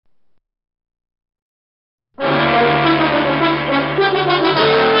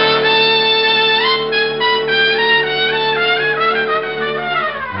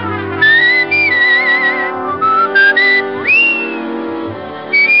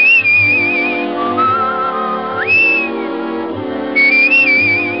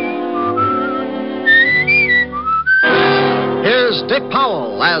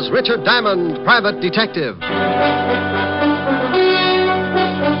as Richard Diamond, Private Detective.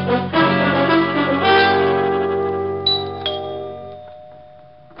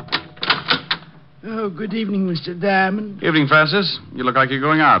 Oh, good evening, Mr. Diamond. Evening, Francis. You look like you're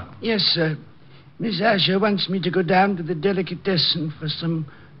going out. Yes, sir. Miss Asher wants me to go down to the delicatessen for some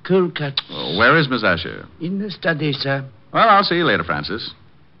cold cuts. Oh, where is Miss Asher? In the study, sir. Well, I'll see you later, Francis.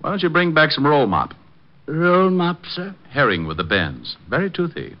 Why don't you bring back some roll mop? Roll mop, sir? Herring with the bends. Very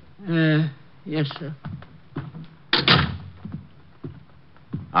toothy. Yes, sir.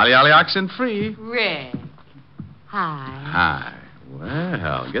 Ollie oxen free. Rick. Hi. Hi.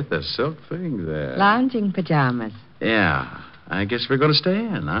 Well, get the silk thing there. Lounging pajamas. Yeah. I guess we're going to stay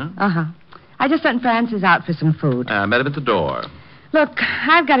in, huh? Uh-huh. I just sent Francis out for some food. I met him at the door. Look,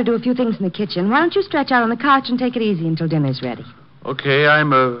 I've got to do a few things in the kitchen. Why don't you stretch out on the couch and take it easy until dinner's ready? Okay,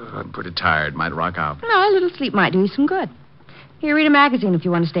 I'm pretty tired. Might rock out. No, a little sleep might do you some good. Here, read a magazine if you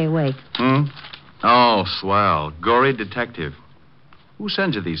want to stay awake. Oh, swell. Gory detective. Who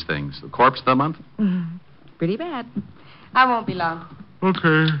sends you these things? The Corpse of the Month? Pretty bad. I won't be long.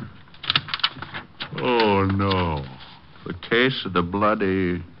 Okay. Oh, no. The case of the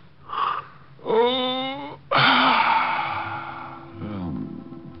bloody... Oh.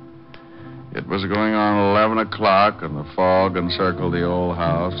 It was going on 11 o'clock, and the fog encircled the old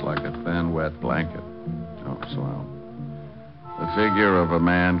house like a thin, wet blanket. Oh, swell. The figure of a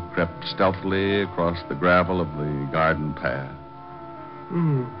man crept stealthily across the gravel of the garden path.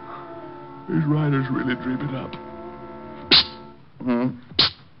 These riders really dream it up.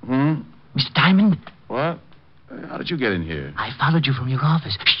 Mr. Diamond? What? How did you get in here? I followed you from your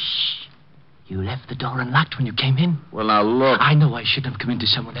office. Shh. You left the door unlocked when you came in. Well, now, look. I know I shouldn't have come into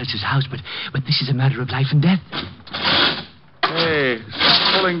someone else's house, but this is a matter of life and death. Hey,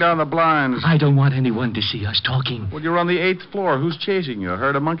 stop pulling down the blinds. I don't want anyone to see us talking. Well, you're on the 8th floor. Who's chasing you? A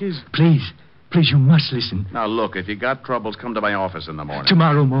herd of monkeys? Please, you must listen. Now, look, if you got troubles, come to my office in the morning.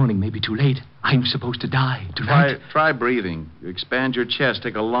 Tomorrow morning may be too late. I'm supposed to die tonight. Try breathing. You expand your chest,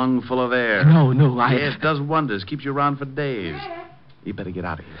 take a lung full of air. No, Yes, it does wonders. Keeps you around for days. You better get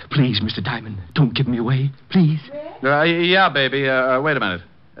out of here. Please, Mr. Diamond, don't give me away. Please. Yeah, baby. Wait a minute.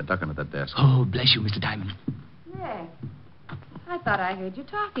 Duck under that desk. Oh, bless you, Mr. Diamond. Rick, I thought I heard you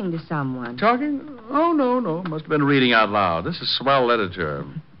talking to someone. Talking? Oh, no. Must have been reading out loud. This is swell literature.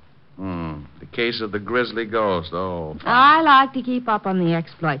 The case of the grisly ghost. Oh, fine. I like to keep up on the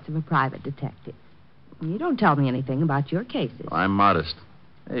exploits of a private detective. You don't tell me anything about your cases. I'm modest.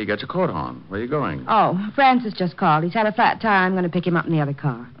 Hey, you got your coat on. Where are you going? Oh, Francis just called. He's had a flat tire. I'm going to pick him up in the other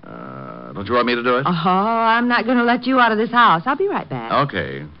car. Don't you want me to do it? Oh, I'm not going to let you out of this house. I'll be right back.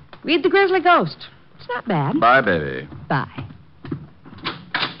 Okay. Read The Grizzly Ghost. It's not bad. Bye, baby. Bye.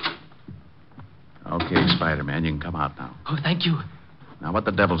 Okay, Spider-Man, you can come out now. Oh, thank you. Now, what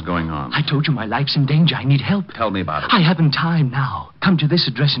the devil's going on? I told you my life's in danger. I need help. Tell me about it. I haven't time now. Come to this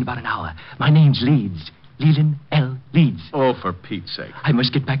address in about an hour. My name's Leeds. Leland L. Leeds. Oh, for Pete's sake. I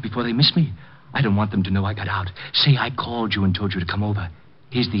must get back before they miss me. I don't want them to know I got out. Say I called you and told you to come over.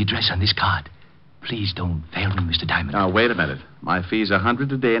 Here's the address on this card. Please don't fail me, Mr. Diamond. Now, wait a minute. My fee's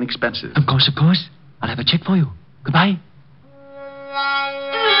 $100 a day and expenses. Of course. I'll have a check for you. Goodbye.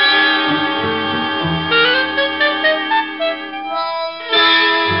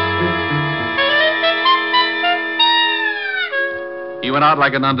 He went out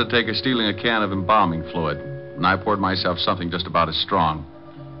like an undertaker stealing a can of embalming fluid, and I poured myself something just about as strong.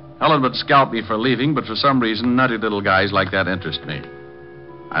 Helen would scalp me for leaving, but for some reason, nutty little guys like that interest me.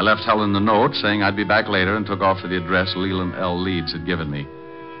 I left Helen a note saying I'd be back later and took off to the address Leland L. Leeds had given me.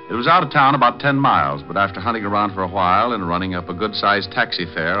 It was out of town about 10 miles, but after hunting around for a while and running up a good-sized taxi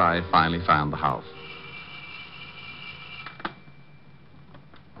fare, I finally found the house.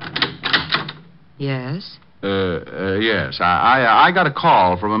 Yes? Yes. I got a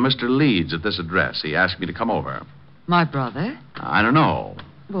call from a Mr. Leeds at this address. He asked me to come over. My brother? I don't know.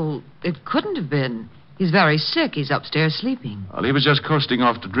 Well, it couldn't have been. He's very sick. He's upstairs sleeping. Well, he was just coasting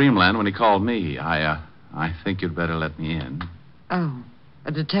off to Dreamland when he called me. I think you'd better let me in. Oh,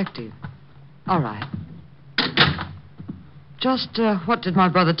 a detective. All right. Just what did my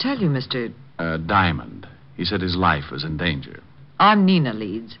brother tell you, Mr. Diamond. He said his life was in danger. I'm Nina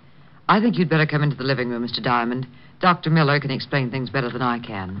Leeds. I think you'd better come into the living room, Mr. Diamond. Dr. Miller can explain things better than I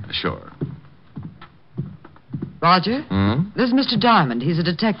can. Sure. Roger? This is Mr. Diamond. He's a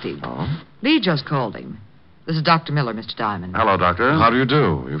detective. Oh? Lee just called him. This is Dr. Miller, Mr. Diamond. Hello, Doctor. How do you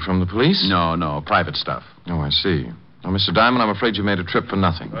do? You from the police? No, private stuff. Oh, I see. Now, Mr. Diamond, I'm afraid you made a trip for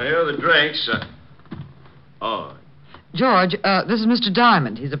nothing. Well, here are the drinks. George, this is Mr.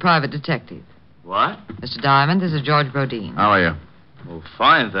 Diamond. He's a private detective. What? Mr. Diamond, this is George Brodeen. How are you? Oh,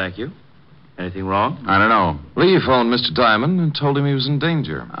 fine, thank you. Anything wrong? I don't know. Lee phoned Mr. Diamond and told him he was in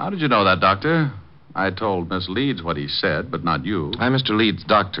danger. How did you know that, Doctor? I told Miss Leeds what he said, but not you. I'm Mr. Leeds'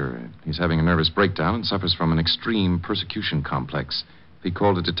 doctor. He's having a nervous breakdown and suffers from an extreme persecution complex. If he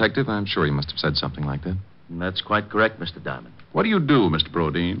called a detective, I'm sure he must have said something like that. That's quite correct, Mr. Diamond. What do you do, Mr.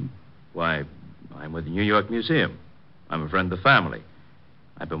 Brodeen? Why, I'm with the New York Museum. I'm a friend of the family.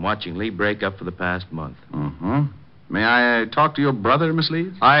 I've been watching Lee break up for the past month. Mm-hmm. May I talk to your brother, Miss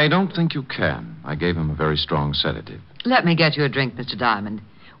Leeds? I don't think you can. I gave him a very strong sedative. Let me get you a drink, Mr. Diamond.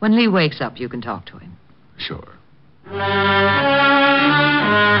 When Lee wakes up, you can talk to him. Sure.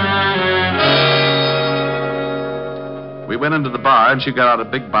 We went into the bar, and she got out a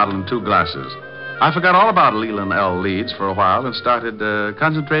big bottle and 2 glasses. I forgot all about Leland L. Leeds for a while and started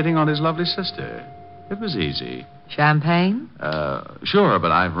concentrating on his lovely sister. It was easy. Champagne? Sure,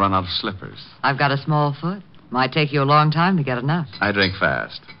 but I've run out of slippers. I've got a small foot. Might take you a long time to get enough. I drink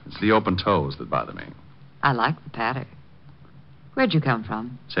fast. It's the open toes that bother me. I like the patter. Where'd you come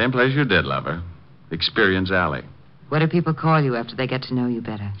from? Same place you did, lover. Experience Alley. What do people call you after they get to know you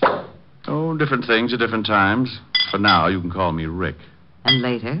better? Oh, different things at different times. For now, you can call me Rick. And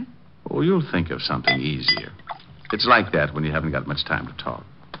later? Oh, you'll think of something easier. It's like that when you haven't got much time to talk.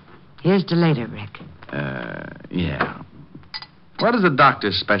 Here's to later, Rick. Yeah. What does the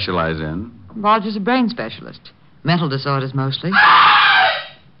doctor specialize in? Roger's a brain specialist. Mental disorders mostly.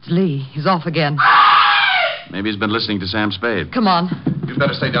 It's Lee. He's off again. Maybe he's been listening to Sam Spade. Come on. You'd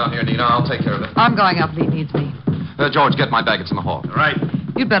better stay down here, Nina. I'll take care of it. I'm going up. Lee needs me. George, get my bag. It's in the hall. Right.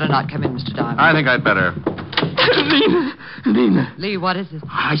 You'd better not come in, Mr. Diamond. I think I'd better. Lena. Lee, what is it?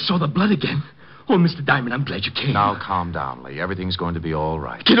 I saw the blood again. Oh, Mr. Diamond, I'm glad you came. Now, calm down, Lee. Everything's going to be all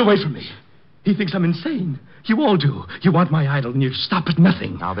right. Get away from me. He thinks I'm insane. You all do. You want my idol, and you stop at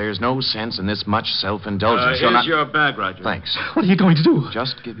nothing. Now, there's no sense in this much self-indulgence. You're Here's not... your bag, Roger. Thanks. What are you going to do?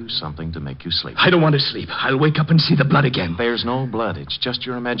 Just give you something to make you sleep. I don't want to sleep. I'll wake up and see the blood again. There's no blood. It's just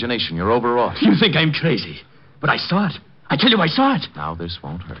your imagination. You're overwrought. You think I'm crazy. But I saw it. I tell you, I saw it. Now, this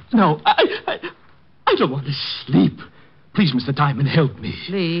won't hurt. No, I don't want to sleep. Please, Mr. Diamond, help me.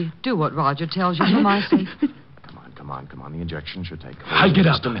 Lee, do what Roger tells you for my sake. Come on. The injection should take I'll get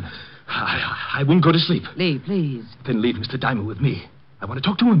just up. a minute. I won't go to sleep. Lee, please. Then leave Mr. Diamond with me. I want to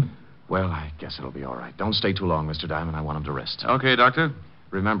talk to him. Well, I guess it'll be all right. Don't stay too long, Mr. Diamond. I want him to rest. Okay, Doctor.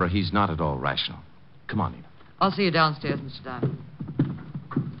 Remember, he's not at all rational. Come on, Nina. I'll see you downstairs, Mr. Diamond.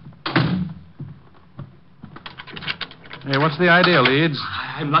 Hey, what's the idea, Leeds?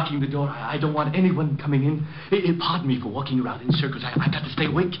 I'm locking the door. I don't want anyone coming in. Pardon me for walking around in circles. I got to stay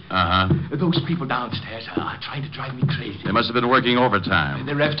awake. Uh-huh. Those people downstairs are trying to drive me crazy. They must have been working overtime.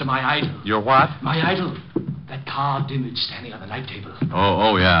 They're after my idol. Your what? My idol. That carved image standing on the night table.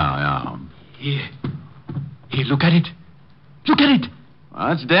 Oh, yeah. Here, look at it. Look at it. Well,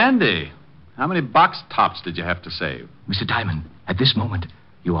 that's dandy. How many box tops did you have to save? Mr. Diamond, at this moment,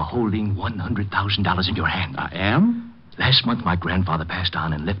 you are holding $100,000 in your hand. I am? Last month, my grandfather passed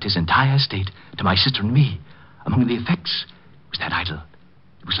on and left his entire estate to my sister and me. Among the effects was that idol.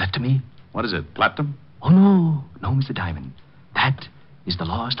 It was left to me. What is it, platinum? Oh, no, Mr. Diamond. That is the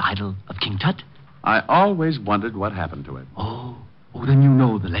lost idol of King Tut. I always wondered what happened to it. Oh, then you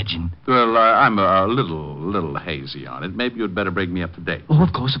know the legend. Well, I'm a little hazy on it. Maybe you'd better bring me up to date. Oh,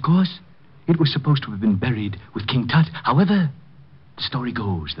 of course. It was supposed to have been buried with King Tut. However, the story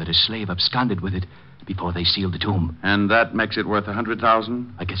goes that a slave absconded with it before they sealed the tomb. And that makes it worth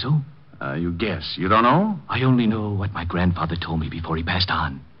 $100,000? I guess so. You guess. You don't know? I only know what my grandfather told me before he passed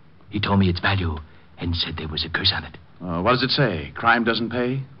on. He told me its value and said there was a curse on it. What does it say? Crime doesn't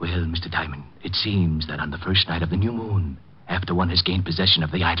pay? Well, Mr. Diamond, it seems that on the first night of the new moon, after one has gained possession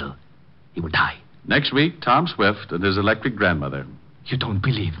of the idol, he will die. Next week, Tom Swift and his electric grandmother. You don't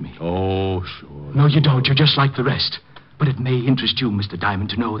believe me? Oh, sure. No, you don't. You're just like the rest. But it may interest you, Mr.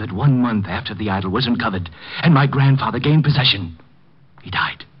 Diamond, to know that 1 month after the idol was uncovered and my grandfather gained possession, he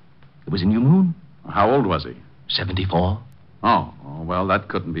died. It was a new moon. How old was he? 74. Oh, well, that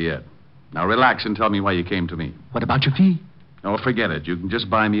couldn't be it. Now, relax and tell me why you came to me. What about your fee? Oh, forget it. You can just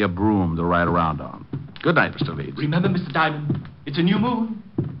buy me a broom to ride around on. Good night, Mr. Leeds. Remember, Mr. Diamond, it's a new moon.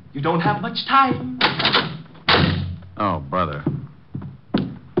 You don't have much time. Oh, brother.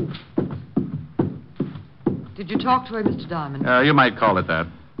 Did you talk to her, Mr. Diamond? You might call it that.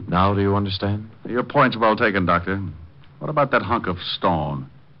 Now, do you understand? Your point's well taken, Doctor. What about that hunk of stone?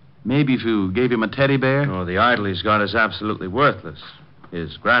 Maybe if you gave him a teddy bear? Oh, the idol he's got is absolutely worthless.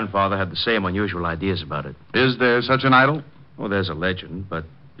 His grandfather had the same unusual ideas about it. Is there such an idol? Well, there's a legend, but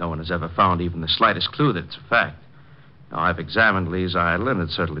no one has ever found even the slightest clue that it's a fact. Now, I've examined Lee's idol, and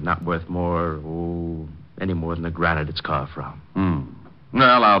it's certainly not worth more, any more than the granite it's carved from.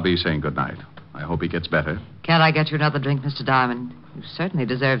 Well, I'll be saying good night. I hope he gets better. Can't I get you another drink, Mr. Diamond? You certainly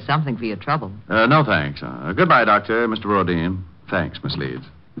deserve something for your trouble. No, thanks. Goodbye, Doctor, Mr. Rodin. Thanks, Miss Leeds.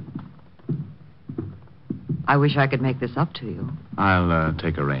 I wish I could make this up to you. I'll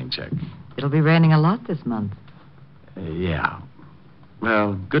take a rain check. It'll be raining a lot this month. Yeah.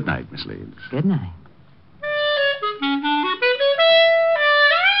 Well, good night, Miss Leeds. Good night.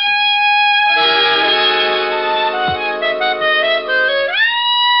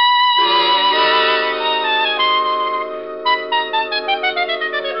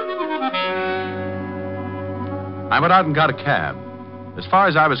 I went out and got a cab. As far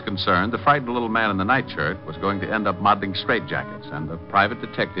as I was concerned, the frightened little man in the nightshirt was going to end up modeling straitjackets, and the private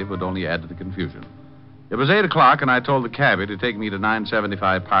detective would only add to the confusion. It was 8 o'clock, and I told the cabbie to take me to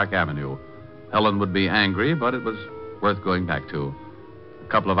 975 Park Avenue. Helen would be angry, but it was worth going back to. A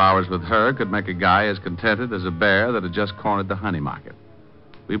couple of hours with her could make a guy as contented as a bear that had just cornered the honey market.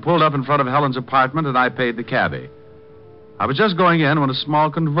 We pulled up in front of Helen's apartment, and I paid the cabbie. I was just going in when a small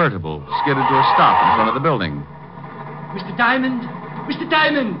convertible skidded to a stop in front of the building. Mr. Diamond! Mr.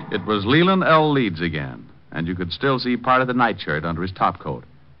 Diamond! It was Leland L. Leeds again, and you could still see part of the nightshirt under his topcoat.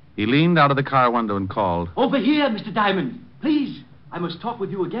 He leaned out of the car window and called. Over here, Mr. Diamond. Please, I must talk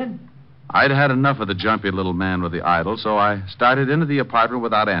with you again. I'd had enough of the jumpy little man with the idol, so I started into the apartment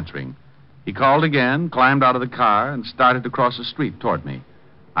without answering. He called again, climbed out of the car, and started to cross the street toward me.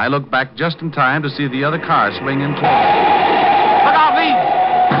 I looked back just in time to see the other car swing in toward me. Look out, Leeds!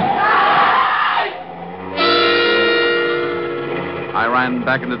 I ran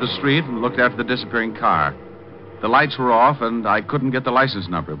back into the street and looked after the disappearing car. The lights were off, and I couldn't get the license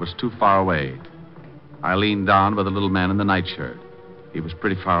number. It was too far away. I leaned down by the little man in the nightshirt. He was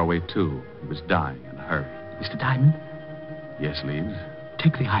pretty far away, too. He was dying in a hurry. Mr. Diamond? Yes, Leeds?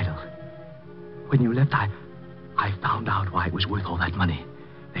 Take the idol. When you left, I found out why it was worth all that money.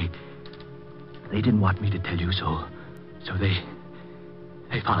 They didn't want me to tell you, so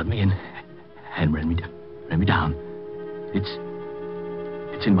they followed me and ran me down. It's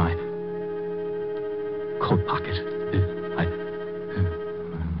in my coat pocket.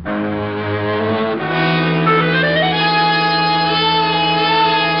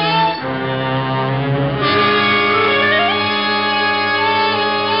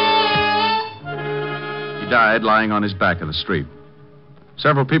 He died lying on his back in the street.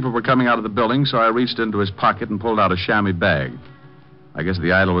 Several people were coming out of the building, so I reached into his pocket and pulled out a chamois bag. I guess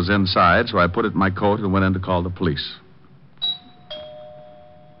the idol was inside, so I put it in my coat and went in to call the police.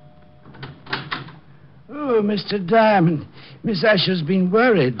 Oh, Mr. Diamond, Miss Asher's been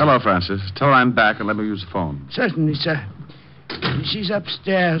worried. Hello, Francis. Tell her I'm back and let me use the phone. Certainly, sir. She's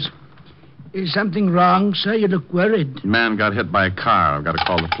upstairs. Is something wrong, sir? You look worried. The man got hit by a car. I've got to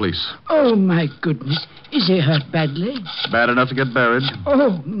call the police. Oh, my goodness. Is he hurt badly? Bad enough to get buried.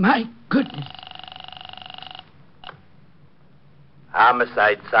 Oh, my goodness.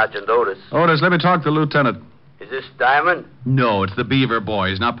 Homicide, Sergeant Otis. Otis, let me talk to the lieutenant. Is this Diamond? No, it's the Beaver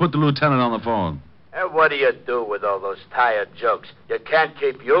boys. Now put the lieutenant on the phone. And what do you do with all those tired jokes? You can't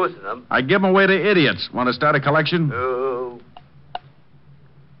keep using them. I give them away to idiots. Want to start a collection? Oh.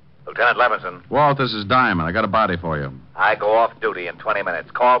 Lieutenant Levinson. Walt, this is Diamond. I got a body for you. I go off duty in 20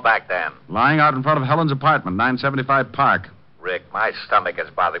 minutes. Call back then. Lying out in front of Helen's apartment, 975 Park. Rick, my stomach is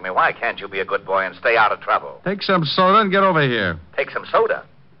bothering me. Why can't you be a good boy and stay out of trouble? Take some soda and get over here. Take some soda?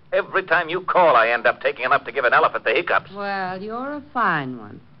 Every time you call, I end up taking enough to give an elephant the hiccups. Well, you're a fine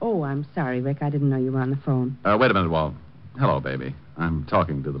one. Oh, I'm sorry, Rick. I didn't know you were on the phone. Wait a minute, Walt. Hello, baby. I'm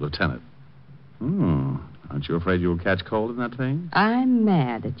talking to the lieutenant. Aren't you afraid you'll catch cold in that thing? I'm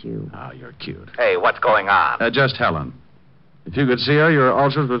mad at you. Oh, you're cute. Hey, what's going on? Just Helen. If you could see her, your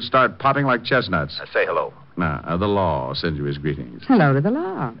ulcers would start popping like chestnuts. Say hello. The law sends you his greetings. Hello to the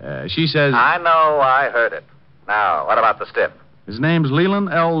law. She says... I know, I heard it. Now, what about the stiff? His name's Leland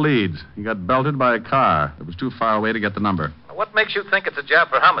L. Leeds. He got belted by a car. It was too far away to get the number. What makes you think it's a job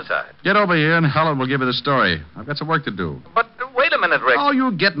for homicide? Get over here and Helen will give you the story. I've got some work to do. But wait a minute, Rick. Oh,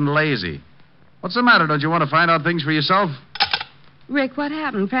 you're getting lazy. What's the matter? Don't you want to find out things for yourself? Rick, what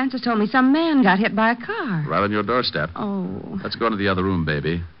happened? Francis told me some man got hit by a car. Right on your doorstep. Oh. Let's go into the other room,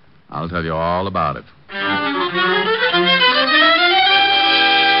 baby. I'll tell you all about it.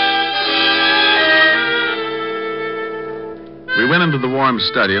 We went into the warm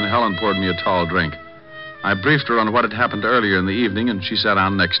study, and Helen poured me a tall drink. I briefed her on what had happened earlier in the evening, and she sat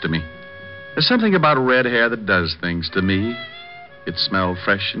down next to me. There's something about red hair that does things to me. It smelled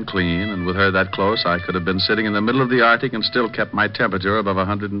fresh and clean, and with her that close, I could have been sitting in the middle of the Arctic and still kept my temperature above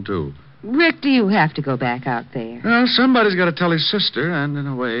 102. Rick, do you have to go back out there? Well, somebody's got to tell his sister, and in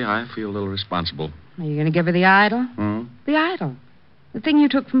a way, I feel a little responsible. Are you going to give her the idol? Hmm? The idol. The thing you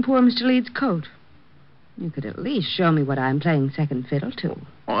took from poor Mr. Leeds' coat. You could at least show me what I'm playing second fiddle to.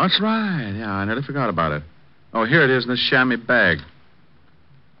 Oh, that's right. Yeah, I nearly forgot about it. Oh, here it is in this chamois bag.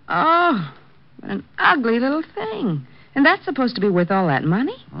 Oh, what an ugly little thing. And that's supposed to be worth all that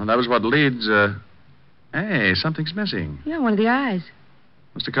money? Well, that was what Leeds, Hey, something's missing. Yeah, one of the eyes.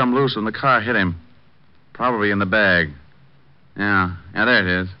 Must have come loose when the car hit him. Probably in the bag. Yeah, there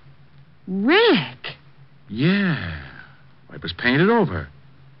it is. Rick! Yeah. Well, it was painted over.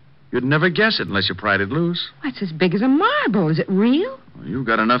 You'd never guess it unless you pried it loose. What's as big as a marble? Is it real? Well, you've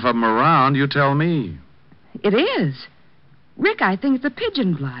got enough of them around, you tell me. It is. Rick, I think it's the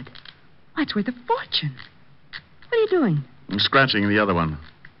pigeon blood. Why, it's worth a fortune. What are you doing? I'm scratching the other one.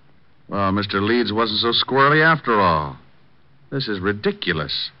 Well, Mr. Leeds wasn't so squirrely after all. This is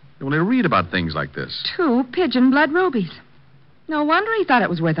ridiculous. You only read about things like this. 2 pigeon blood rubies. No wonder he thought it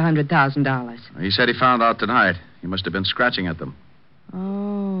was worth $100,000. He said he found out tonight. He must have been scratching at them.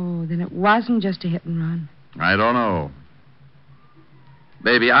 Oh, then it wasn't just a hit and run. I don't know.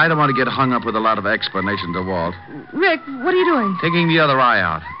 Baby, I don't want to get hung up with a lot of explanation to Walt. Rick, what are you doing? Taking the other eye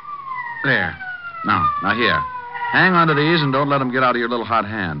out. There. Now here. Hang on to these and don't let them get out of your little hot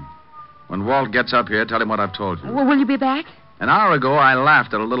hand. When Walt gets up here, tell him what I've told you. Well, will you be back? An hour ago, I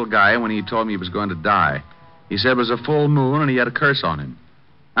laughed at a little guy when he told me he was going to die. He said it was a full moon and he had a curse on him.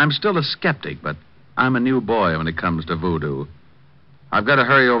 I'm still a skeptic, but I'm a new boy when it comes to voodoo. I've got to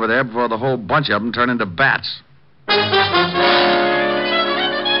hurry over there before the whole bunch of them turn into bats.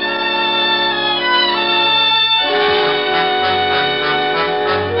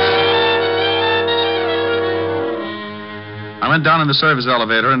 I went down in the service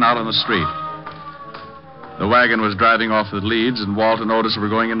elevator and out on the street. The wagon was driving off with Leeds, and Walt and Otis were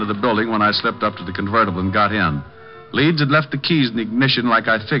going into the building when I slipped up to the convertible and got in. Leeds had left the keys in the ignition like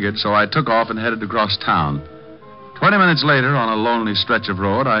I figured, so I took off and headed across town. 20 minutes later, on a lonely stretch of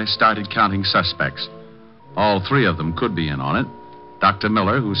road, I started counting suspects. All 3 of them could be in on it. Dr.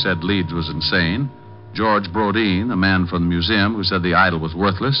 Miller, who said Leeds was insane. George Brodeen, the man from the museum who said the idol was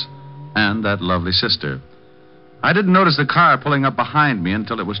worthless. And that lovely sister. I didn't notice the car pulling up behind me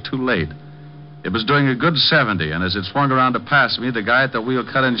until it was too late. It was doing a good 70, and as it swung around to pass me, the guy at the wheel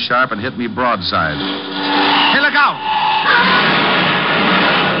cut in sharp and hit me broadside. Hey, look out!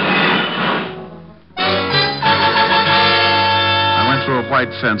 I went through a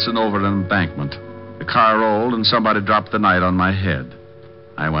white fence and over an embankment. The car rolled, and somebody dropped the night on my head.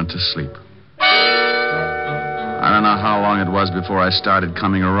 I went to sleep. I don't know how long it was before I started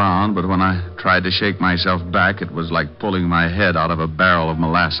coming around, but when I tried to shake myself back, it was like pulling my head out of a barrel of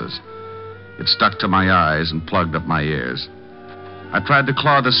molasses. It stuck to my eyes and plugged up my ears. I tried to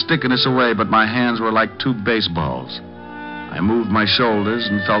claw the stickiness away, but my hands were like 2 baseballs. I moved my shoulders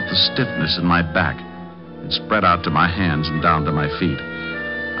and felt the stiffness in my back. It spread out to my hands and down to my feet.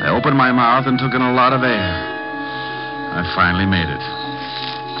 I opened my mouth and took in a lot of air. I finally made it.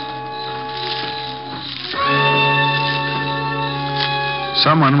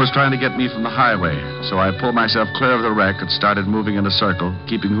 Someone was trying to get me from the highway, so I pulled myself clear of the wreck and started moving in a circle,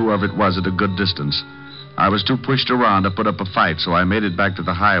 keeping whoever it was at a good distance. I was too pushed around to put up a fight, so I made it back to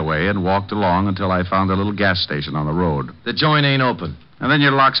the highway and walked along until I found a little gas station on the road. The joint ain't open. And then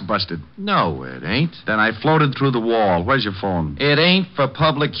your lock's busted. No, it ain't. Then I floated through the wall. Where's your phone? It ain't for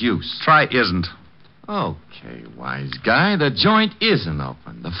public use. Try isn't. Okay, wise guy. The joint isn't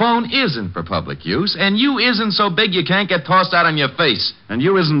open. The phone isn't for public use, and you isn't so big you can't get tossed out on your face. And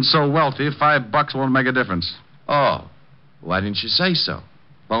you isn't so wealthy, $5 won't make a difference. Oh, why didn't you say so?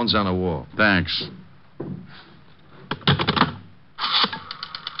 Phone's on the wall. Thanks.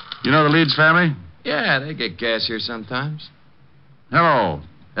 You know the Leeds family? Yeah, they get gas here sometimes. Hello.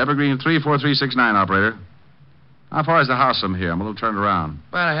 Evergreen 34369, operator. How far is the house from here? I'm a little turned around.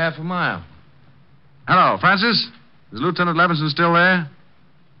 About a half a mile. Hello, Francis? Is Lieutenant Levinson still there?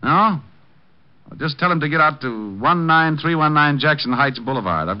 No? Well, just tell him to get out to 19319 Jackson Heights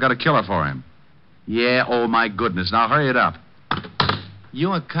Boulevard. I've got a killer for him. Yeah, oh, my goodness. Now, hurry it up.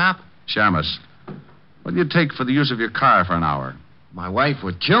 You a cop? Shamus. What do you take for the use of your car for an hour? My wife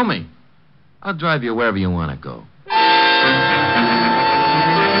would kill me. I'll drive you wherever you want to go.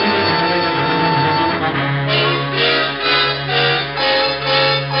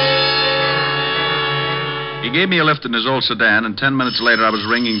 He gave me a lift in his old sedan, and 10 minutes later I was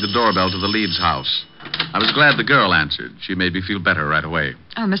ringing the doorbell to the Leeds house. I was glad the girl answered. She made me feel better right away.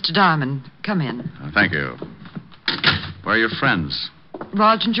 Oh, Mr. Diamond, come in. Thank you. Where are your friends?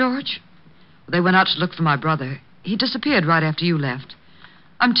 Raj and George? They went out to look for my brother. He disappeared right after you left.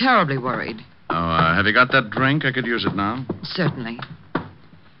 I'm terribly worried. Oh, have you got that drink? I could use it now. Certainly.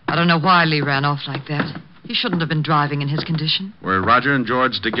 I don't know why Lee ran off like that. He shouldn't have been driving in his condition. Were Roger and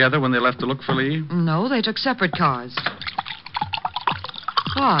George together when they left to look for Lee? No, they took separate cars.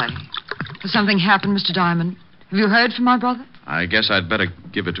 Why? Has something happened, Mr. Diamond? Have you heard from my brother? I guess I'd better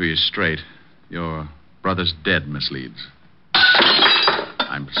give it to you straight. Your brother's dead, Miss Leeds.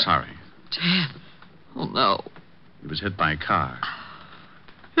 I'm sorry. Dead? Oh, no. He was hit by a car.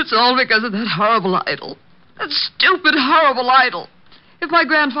 It's all because of that horrible idol. That stupid, horrible idol. If my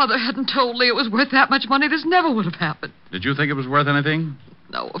grandfather hadn't told Lee it was worth that much money, this never would have happened. Did you think it was worth anything?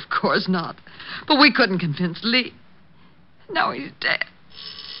 No, of course not. But we couldn't convince Lee. Now he's dead.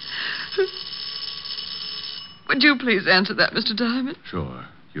 Would you please answer that, Mr. Diamond? Sure.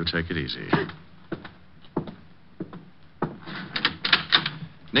 You take it easy.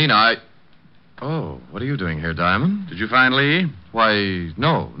 Nina, Oh, what are you doing here, Diamond? Did you find Lee? Why,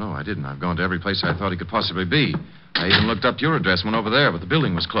 no, I didn't. I've gone to every place I thought he could possibly be. I even looked up your address and went over there, but the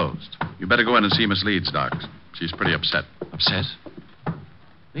building was closed. You better go in and see Miss Leeds, Doc. She's pretty upset. Upset?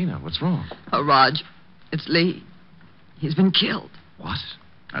 Nina, what's wrong? Oh, Raj, it's Lee. He's been killed. What?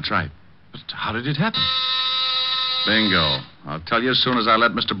 That's right. But how did it happen? Bingo. I'll tell you as soon as I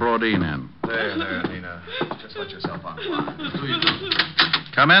let Mr. Brodeen in. There, Nina. Just let yourself on.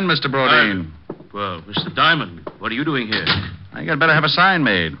 Come in, Mr. Brodeen. Well, Mr. Diamond, what are you doing here? I think I'd better have a sign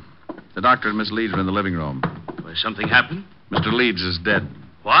made. The doctor and Miss Leeds are in the living room. Well, something happened? Mr. Leeds is dead.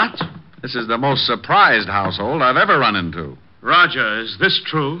 What? This is the most surprised household I've ever run into. Roger, is this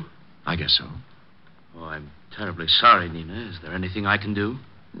true? I guess so. Oh, I'm terribly sorry, Nina. Is there anything I can do?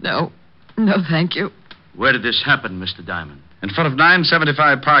 No, thank you. Where did this happen, Mr. Diamond? In front of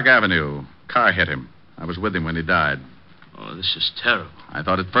 975 Park Avenue. Car hit him. I was with him when he died. Oh, this is terrible. I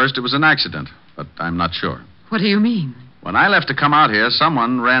thought at first it was an accident, but I'm not sure. What do you mean? When I left to come out here,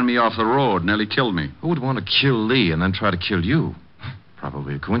 someone ran me off the road, nearly killed me. Who would want to kill Lee and then try to kill you?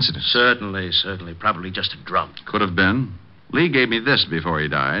 Probably a coincidence. Certainly. Probably just a drunk. Could have been. Lee gave me this before he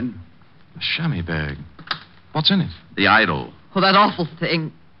died. A chamois bag. What's in it? The idol. Oh, that awful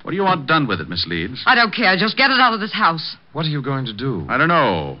thing. What do you want done with it, Miss Leeds? I don't care. Just get it out of this house. What are you going to do? I don't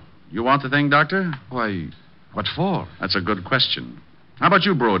know. You want the thing, Doctor? Why, what for? That's a good question. How about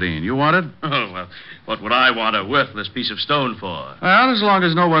you, Brodeen? You want it? Oh, well, what would I want a worthless piece of stone for? Well, as long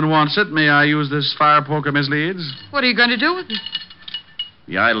as no one wants it, may I use this fire poker, Miss Leeds? What are you going to do with it?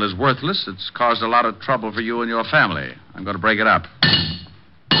 The idol is worthless. It's caused a lot of trouble for you and your family. I'm going to break it up.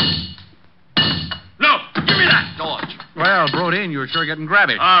 No! Give me that! George. Well, Brodeen, you're sure getting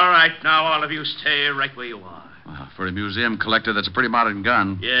grabby. All right, now all of you stay right where you are. For a museum collector, that's a pretty modern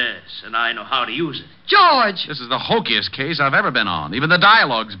gun. Yes, and I know how to use it. George! This is the hokiest case I've ever been on. Even the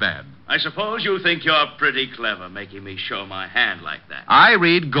dialogue's bad. I suppose you think you're pretty clever making me show my hand like that. I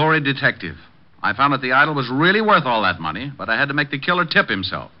read Gory Detective. I found that the idol was really worth all that money, but I had to make the killer tip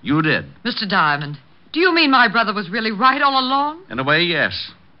himself. You did. Mr. Diamond, do you mean my brother was really right all along? In a way,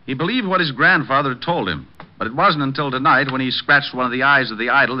 yes. He believed what his grandfather had told him. But it wasn't until tonight when he scratched one of the eyes of the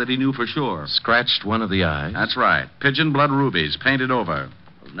idol that he knew for sure. Scratched one of the eyes? That's right. Pigeon blood rubies, painted over.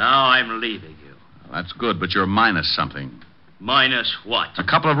 Well, now I'm leaving you. Well, that's good, but you're minus something. Minus what? A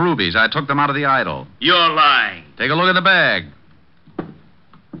couple of rubies. I took them out of the idol. You're lying. Take a look at the bag.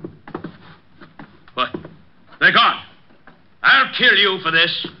 What? They're gone. I'll kill you for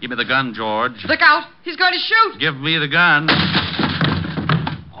this. Give me the gun, George. Look out! He's going to shoot! Give me the gun.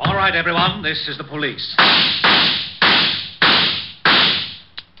 All right, everyone. This is the police.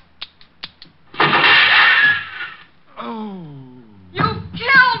 You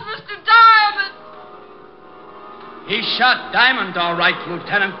killed Mr. Diamond! He shot Diamond, all right,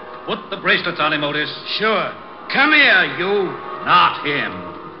 Lieutenant. Put the bracelets on him, Otis. Sure. Come here, you. Not him.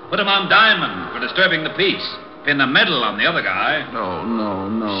 Put him on Diamond for disturbing the peace. Pin the medal on the other guy. No.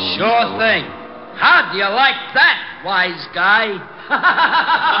 Sure thing. How do you like that, wise guy?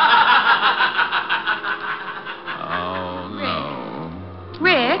 Oh, no.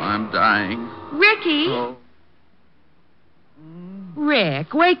 Rick? No, I'm dying. Ricky? Oh.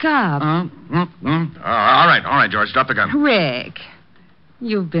 Rick, wake up. All right, George. Drop the gun. Rick,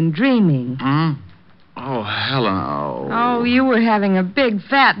 you've been dreaming. Oh, Helen. Oh, you were having a big,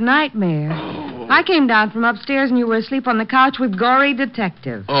 fat nightmare. I came down from upstairs and you were asleep on the couch with Gory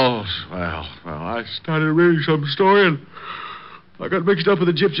Detective. Oh, well, I started reading some story and I got mixed up with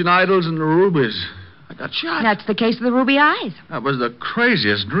Egyptian idols and the rubies. I got shot. That's the case of the ruby eyes. That was the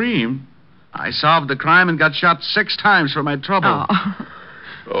craziest dream. I solved the crime and got shot 6 times for my trouble.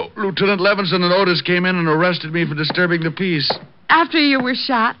 Oh. Lieutenant Levinson and Otis came in and arrested me for disturbing the peace. After you were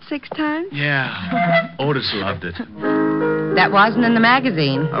shot 6 times? Yeah. Otis loved it. That wasn't in the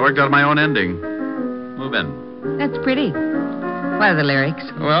magazine. I worked out my own ending. Move in. That's pretty. What are the lyrics?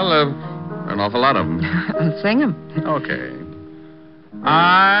 Well, an awful lot of them. I'll sing them. Okay.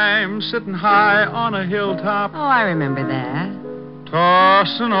 I'm sitting high on a hilltop, Oh, I remember that.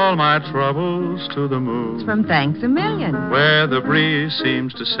 tossing all my troubles to the moon. It's from Thanks a Million Where the breeze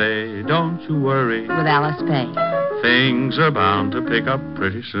seems to say, don't you worry, with Alice Faye. things are bound to pick up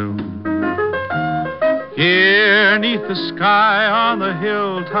pretty soon. Here, neath the sky on the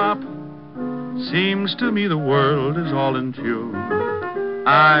hilltop, seems to me the world is all in tune.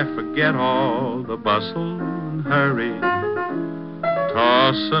 I forget all the bustle and hurry,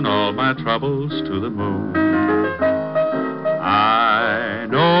 tossing all my troubles to the moon. I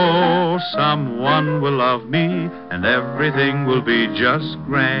know someone will love me, and everything will be just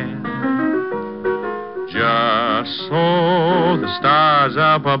grand. Just so the stars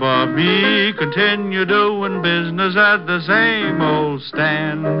up above me continue doing business at the same old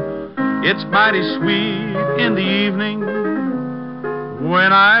stand. It's mighty sweet in the evening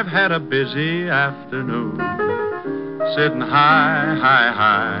when I've had a busy afternoon, sitting high, high,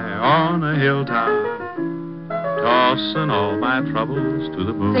 high on a hilltop, tossing all my troubles to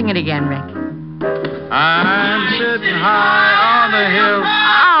the moon. Sing it again, Rick. I'm sitting high on a hill.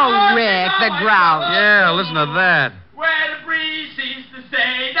 Oh, Rick, the grouse. Yeah, listen to that. Where the breeze seems to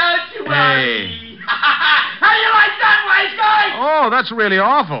say, don't you Hey. worry. How you like that, wise guy? Oh, that's really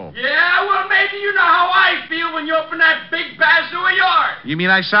awful. Yeah, well, maybe you know how I feel when you open that big bazoo of yours. You mean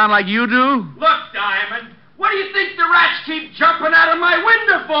I sound like you do? Look, Diamond, what do you think the rats keep jumping out of my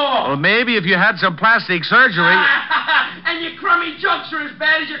window for? Well, maybe if you had some plastic surgery. And your crummy jokes are as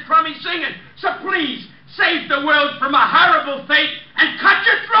bad as your crummy singing. So please, save the world from a horrible fate and cut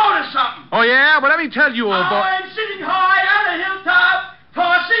your throat or something. Oh, yeah? Well, let me tell you, old boy. I'm sitting high on a hilltop,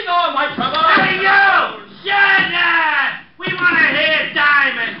 tossing all my troubles. Hey, you! Shut up! We want to hear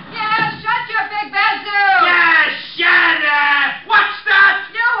Diamond. Yeah, shut your big bazoo. Yeah, shut up! What's that?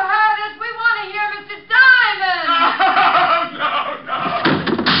 You heard us. We want to hear Mr. Diamond. Oh, no,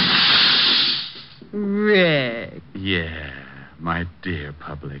 no. Rick. Yeah, my dear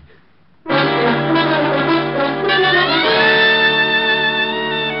public.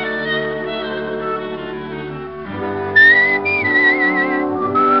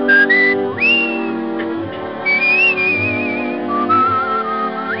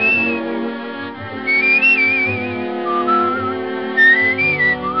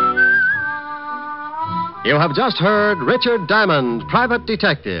 You have just heard Richard Diamond, Private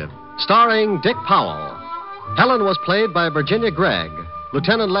Detective, starring Dick Powell. Helen was played by Virginia Gregg,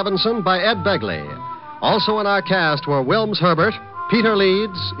 Lieutenant Levinson by Ed Begley. Also in our cast were Wilms Herbert, Peter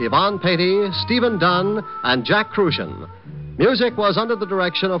Leeds, Yvonne Patey, Stephen Dunn, and Jack Crucian. Music was under the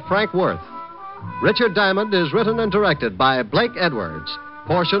direction of Frank Worth. Richard Diamond is written and directed by Blake Edwards.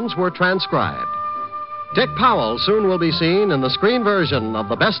 Portions were transcribed. Dick Powell soon will be seen in the screen version of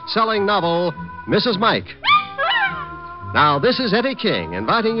the best-selling novel, Mrs. Mike. Now, this is Eddie King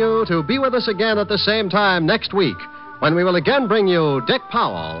inviting you to be with us again at the same time next week when we will again bring you Dick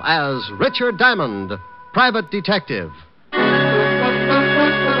Powell as Richard Diamond, Private Detective.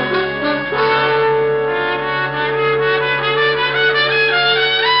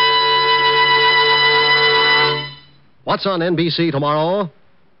 What's on NBC tomorrow?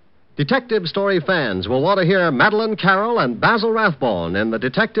 Detective story fans will want to hear Madeline Carroll and Basil Rathbone in the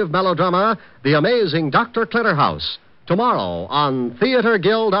detective melodrama The Amazing Dr. Clitterhouse, tomorrow on Theater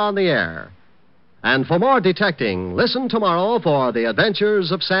Guild on the Air. And for more detecting, listen tomorrow for The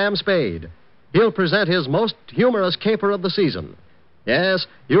Adventures of Sam Spade. He'll present his most humorous caper of the season. Yes,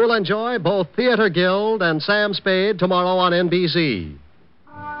 you'll enjoy both Theater Guild and Sam Spade tomorrow on NBC.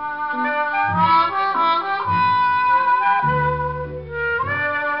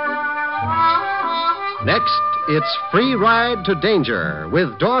 Next, it's Free Ride to Danger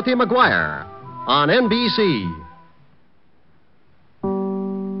with Dorothy McGuire on NBC.